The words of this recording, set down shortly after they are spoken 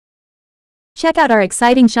Check out our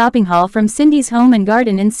exciting shopping haul from Cindy's Home and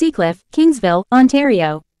Garden in Seacliff, Kingsville,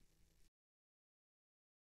 Ontario.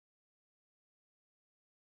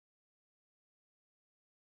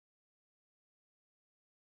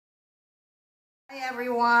 Hi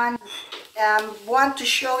everyone, want to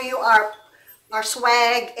show you our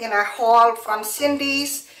swag and our haul from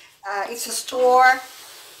Cindy's. It's a store.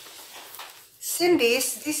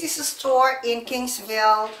 Cindy's, this is a store in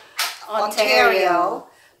Kingsville, Ontario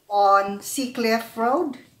on Seacliff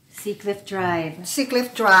Road. Seacliff Drive.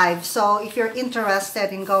 Seacliff Drive. So if you're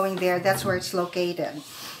interested in going there, that's where it's located.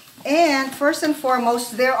 And first and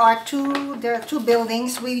foremost, there are two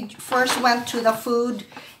buildings. We first went to the food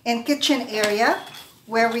and kitchen area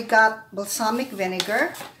where we got balsamic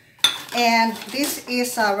vinegar, and this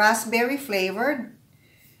is raspberry flavored,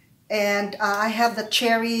 and I have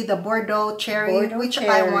the Bordeaux cherry, which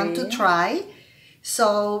I want to try.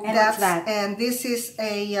 So and that's that? And this is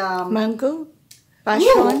a mango passion.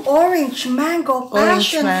 Ooh, orange mango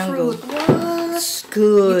passion fruit. What? It's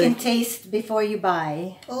good. You can taste before you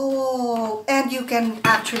buy. Oh, and you can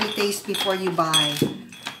actually taste before you buy.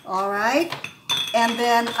 All right. And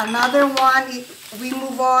then another one, we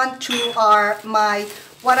move on to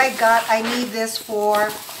what I got. I need this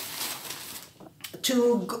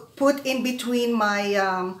to put in between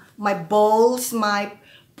my my bowls, my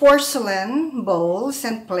porcelain bowls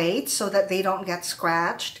and plates, so that they don't get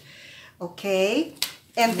scratched. Okay.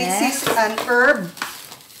 And this is an herb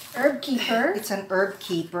keeper. It's an herb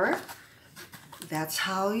keeper. That's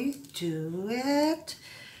how you do it.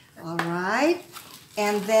 All right.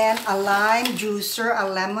 And then a lime juicer, a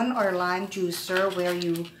lemon or lime juicer, where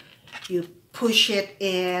you push it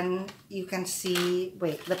in. You can see,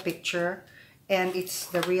 wait, the picture, and it's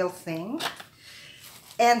the real thing.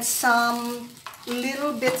 And some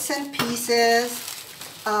little bits and pieces.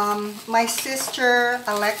 My sister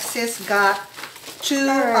Alexis got two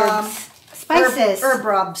spices. Herb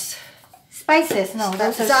rubs. Spices, no,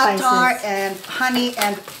 those are Za'atar spices. and honey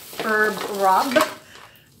and herb rub.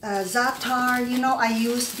 Za'atar, you know,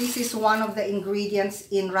 this is one of the ingredients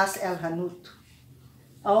in Ras El Hanout.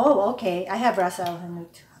 Oh, okay. I have Ras El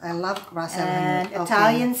Hanout. I love Ras El And Hanout.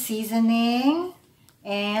 Italian seasoning.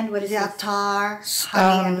 And what is Za'atar,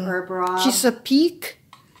 honey and herb rub. Chesapeake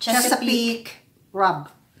rub.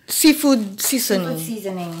 Seafood seasoning. Seafood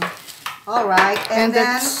seasoning. All right. And then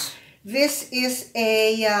that's... this is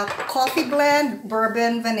a coffee blend,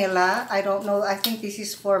 bourbon vanilla. I don't know. I think this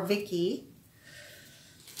is for Vicky.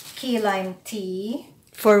 Key lime tea.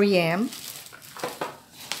 For yam.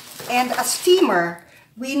 And a steamer.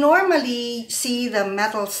 We normally see the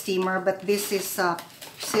metal steamer, but this is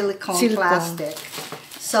silicone plastic.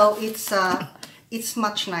 So it's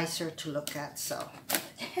much nicer to look at. So,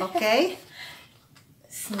 okay.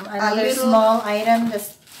 Another small item, the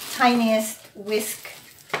tiniest whisk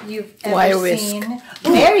you've ever seen.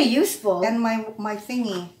 Very useful. And my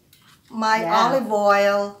thingy, my olive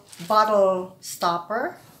oil bottle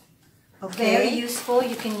stopper. Okay. Very useful.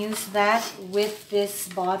 You can use that with this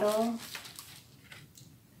bottle.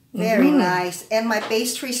 Very nice. And my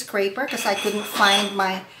pastry scraper, because I couldn't find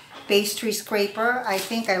my pastry scraper. I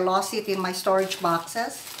think I lost it in my storage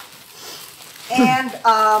boxes. And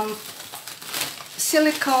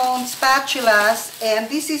silicone spatulas. And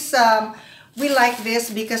this is, we like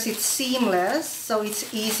this because it's seamless, so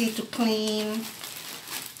it's easy to clean.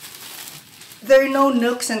 There are no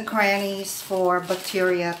nooks and crannies for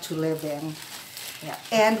bacteria to live in. Yeah.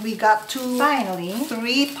 And we got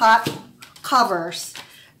three pot covers.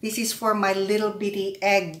 This is for my little bitty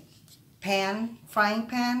egg pan, frying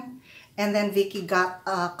pan. And then Vicky got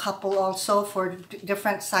a couple also for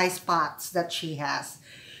different size pots that she has.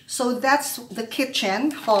 So that's the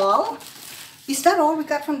kitchen haul. Is that all we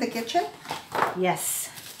got from the kitchen? Yes.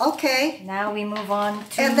 Okay. Now we move on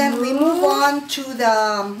to... And then we move on to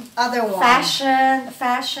the other one.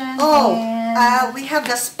 Fashion. Oh, and we have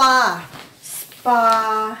the spa.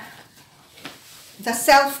 The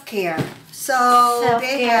self-care. So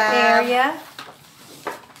they have... area.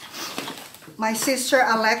 My sister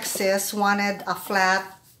Alexis wanted a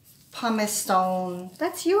flat pumice stone.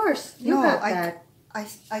 That's yours. You got that.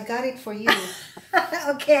 I got it for you.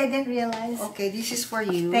 Okay, I didn't realize. Okay, this is for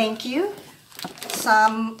you. Thank you.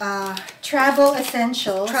 Some travel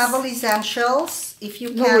essentials. If you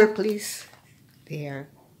can. Lower, please. There.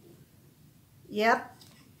 Yep.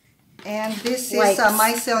 And this Wipes. is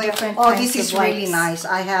micellar. Oh, this is really nice.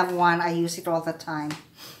 I have one. I use it all the time,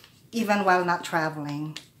 even while not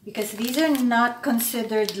traveling. Because these are not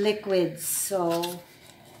considered liquids, so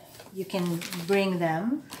you can bring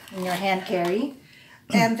them in your hand carry.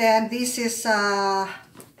 And then this is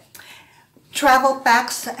travel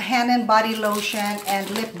packs, hand and body lotion, and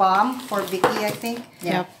lip balm for Vicky, I think.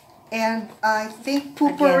 Yep. And I think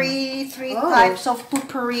poopery, three Oh. types of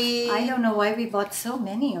poopery. I don't know why we bought so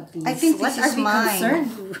many of these. I think what this is are we mine.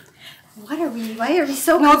 concerned? Why are we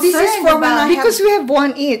so No, concerned this is for when about, I have- Because we have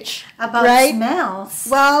one each, about right? smells?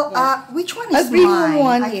 Well, which one is I'll bring mine?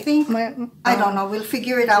 one. I think I don't know. We'll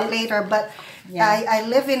figure it out later. But Yeah. I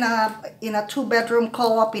live in a 2-bedroom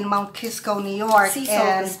co-op in Mount Kisco, New York, Sea salt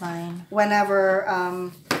and is mine. whenever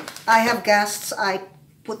I have guests, I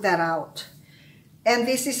put that out. And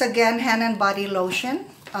this is again hand and body lotion,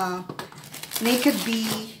 Naked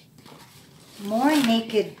Bee More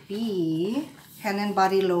Naked Bee, hand and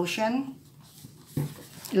body lotion.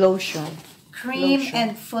 Lotion. cream Lotion.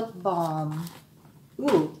 and foot balm.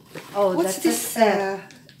 Ooh, Oh, what's that's a this? set.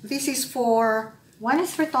 This is for. One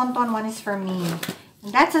is for Tonton, one is for me.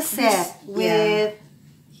 And that's a set This- with,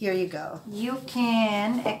 Here you go. you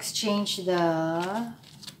can exchange the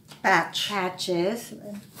Patch. patches.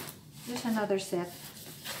 There's another set.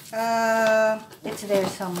 Uh, It's there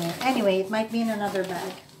somewhere. Anyway, it might be in another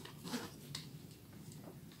bag.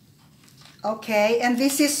 Okay, and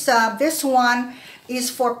this one is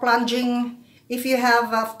for plunging. If you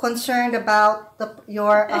have concerned about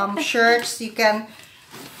your shirts, you can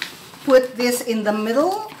put this in the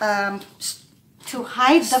middle. To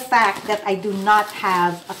hide the fact that I do not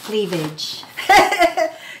have a cleavage.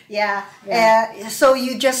 Yeah. Yeah. So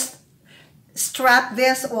you just strap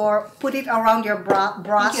this or put it around your bra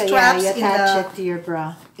Yeah, straps you in attach the it to your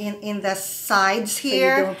bra. in the sides you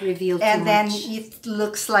here. don't reveal too and then much. it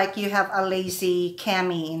looks like you have a lazy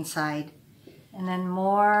cami inside. And then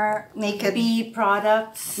more Naked Bee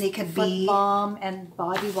products. Naked foot Bee. balm and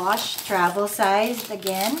body wash. Travel sized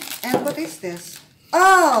again. And what is this?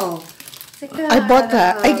 Oh, I bought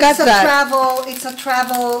that. I got that It's a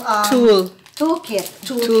travel tool. Toolkit.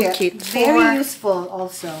 toolkit. Very for- useful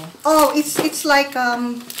also. Oh, it's like a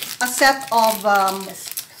set of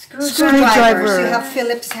Screwdriver. screwdrivers. You have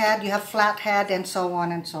Phillips head, you have flat head, and so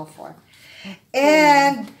on and so forth.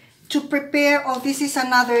 And to prepare, this is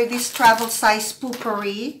this travel size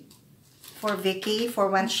poopery for Vicky for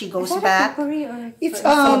when she goes back. It's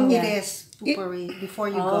It is poopery before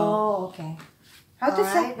you go. Oh, okay. How does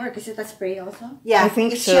Alright. that work? Is it a spray also? Yeah, I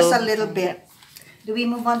think it's so. just a little bit. Do we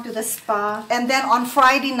move on to the spa? And then on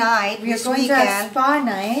Friday night, We are this going to have weekend. spa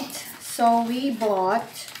night. So we bought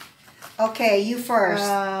Okay, you first.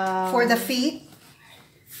 For the feet,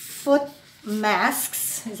 foot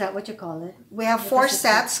masks. Is that what you call it? we have 4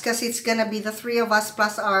 sets because it's gonna be the 3 of us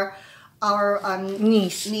plus our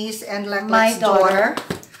Niece. and like My daughter.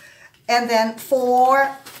 And then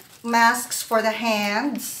 4 masks for the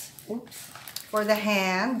hands. Oops. For the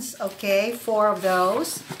hands, okay, 4 of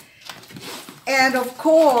those. And of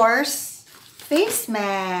course, Face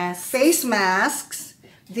mask. face masks.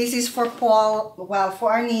 This is for Paul, well,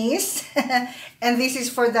 for our niece. And this is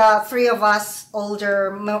for the 3 of us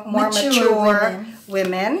older, more mature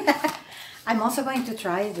women. I'm also going to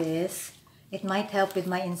try this. It might help with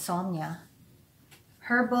my insomnia.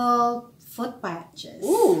 Herbal foot patches.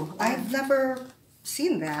 Ooh, I've never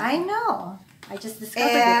seen that. I know. I just discovered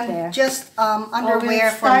it there. And just underwear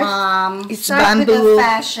we'll for start- mom. It's Start with bamboo. the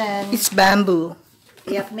fashion. It's bamboo.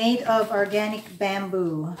 Yep, made of organic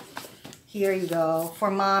bamboo. Here you go, for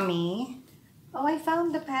mommy. Oh, I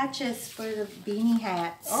found the patches for the beanie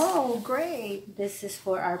hats. Oh, great. This is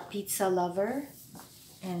for our pizza lover.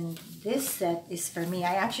 And this set is for me.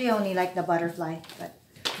 I actually only like the butterfly, but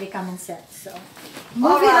they come in sets. So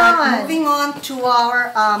Moving on to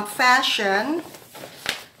our fashion.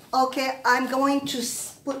 Okay, I'm going to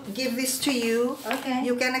give this to you. Okay.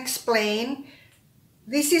 You can explain.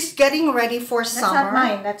 This is getting ready for That's summer. not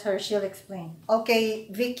mine. That's her. She'll explain. Okay,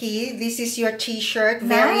 Vicky, this is your t-shirt.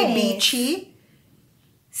 Very Nice. beachy.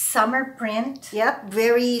 Summer print. Yep,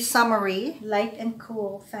 very summery. Light and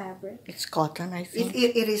cool fabric. It's cotton, I think.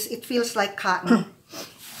 It feels like cotton.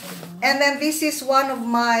 And then this is one of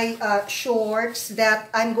my shorts that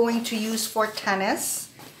I'm going to use for tennis.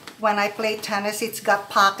 When I play tennis, it's got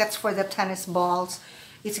pockets for the tennis balls.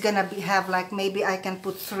 It's gonna have like, maybe I can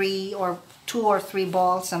put 2 or 3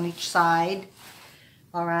 balls on each side.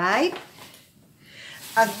 All right.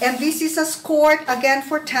 And this is a skirt again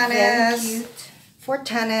for tennis. Very cute. For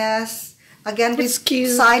tennis. Again It's with cute.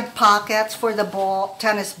 side pockets for the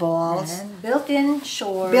tennis balls. And built-in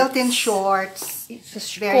shorts. Built-in shorts. It's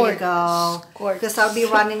a There you skirt. go. Skirt. Because I'll be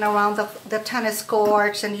running around the tennis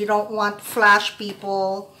courts and you don't want flash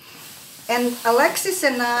people. And Alexis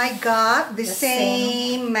and I got the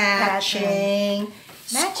same matching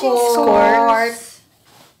Matching skirt. skirts.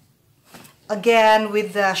 Again,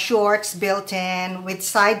 with the shorts built in, with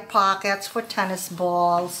side pockets for tennis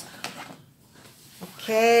balls.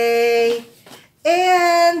 Okay.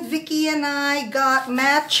 And Vicky and I got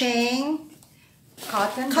matching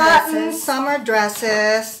Cotton dresses. summer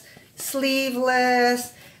dresses,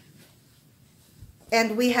 sleeveless.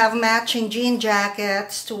 And we have matching jean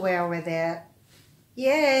jackets to wear with it.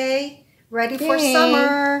 Yay! Ready for Yay.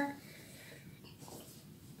 summer.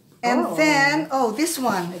 And Oh. then, this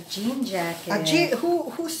one. A jean jacket.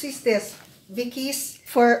 Who sees this? Vicky's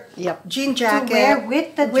For, yep. jean To jacket. wear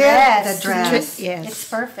with the With dress. the dress. Yes. It's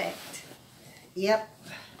perfect. Yep,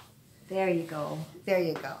 There you go. there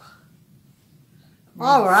you go.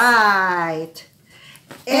 All right.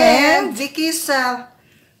 And Vicky's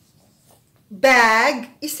bag.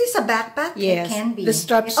 Is this a backpack? Yes. can be. The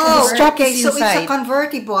straps. Oh, the strap okay. is So it's a inside.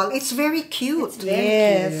 convertible. It's very cute. Very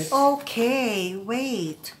Yes. cute. Okay,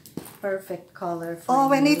 wait. Perfect color for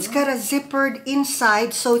Oh, and you. it's got a zippered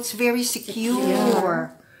inside, so it's very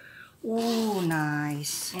secure. Ooh,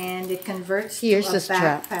 nice. And it converts Here's to the a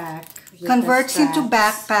strap. backpack. with Converts the into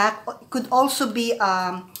straps. backpack. Could also be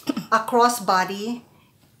a crossbody,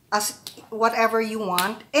 as whatever you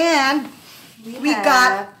want. And we have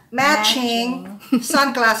got matching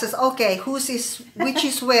sunglasses. Okay, which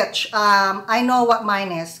is which? I know what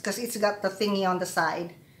mine is because it's got the thingy on the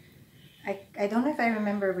side. I don't know if I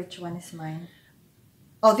remember which one is mine.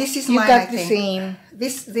 Oh, this is You mine. got I the think same.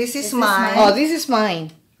 this is This is mine. Oh, this is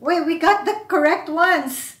mine. Wait, we got the correct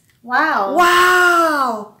ones. Wow.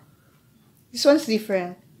 Wow. This one's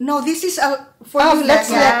different. No, this is for Oh, you. that's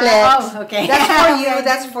Lex. Lex. Oh, okay. That's for you. Okay.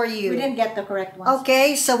 That's for you. We didn't get the correct ones.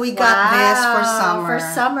 Okay, so we got this for Wow, summer. For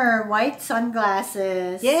summer, white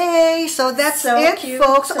sunglasses. Yay! So that's So it, cute,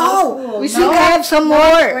 folks. so Oh, cool. We still No, have some no,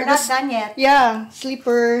 more. We're not done yet. Yeah,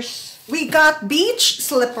 slippers. we got beach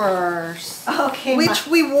slippers, Okay. which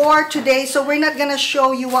we wore today. So we're not gonna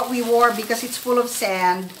show you what we wore because it's full of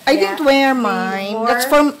sand. I Yeah. didn't wear mine. wore- That's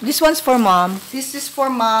for this one's for mom. This is for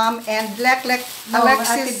mom and No,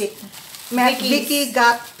 Alexis. Vicky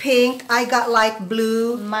got pink. I got light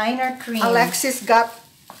blue. Mine are cream. Alexis got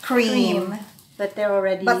cream. But they're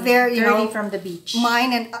already But they're, you dirty know, from the beach.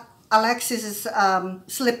 Mine and Alexis's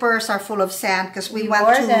slippers are full of sand because we We went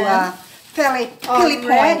wore to them. Pili Point.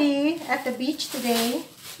 Already at the beach today.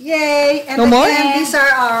 Yay! And No more? again, these are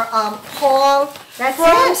our haul That's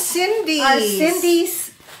from it. Cindy's. Our Cindy's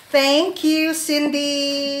Thank you,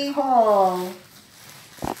 Cindy. haul.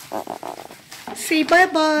 Say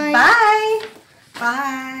bye-bye. Bye.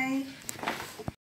 Bye.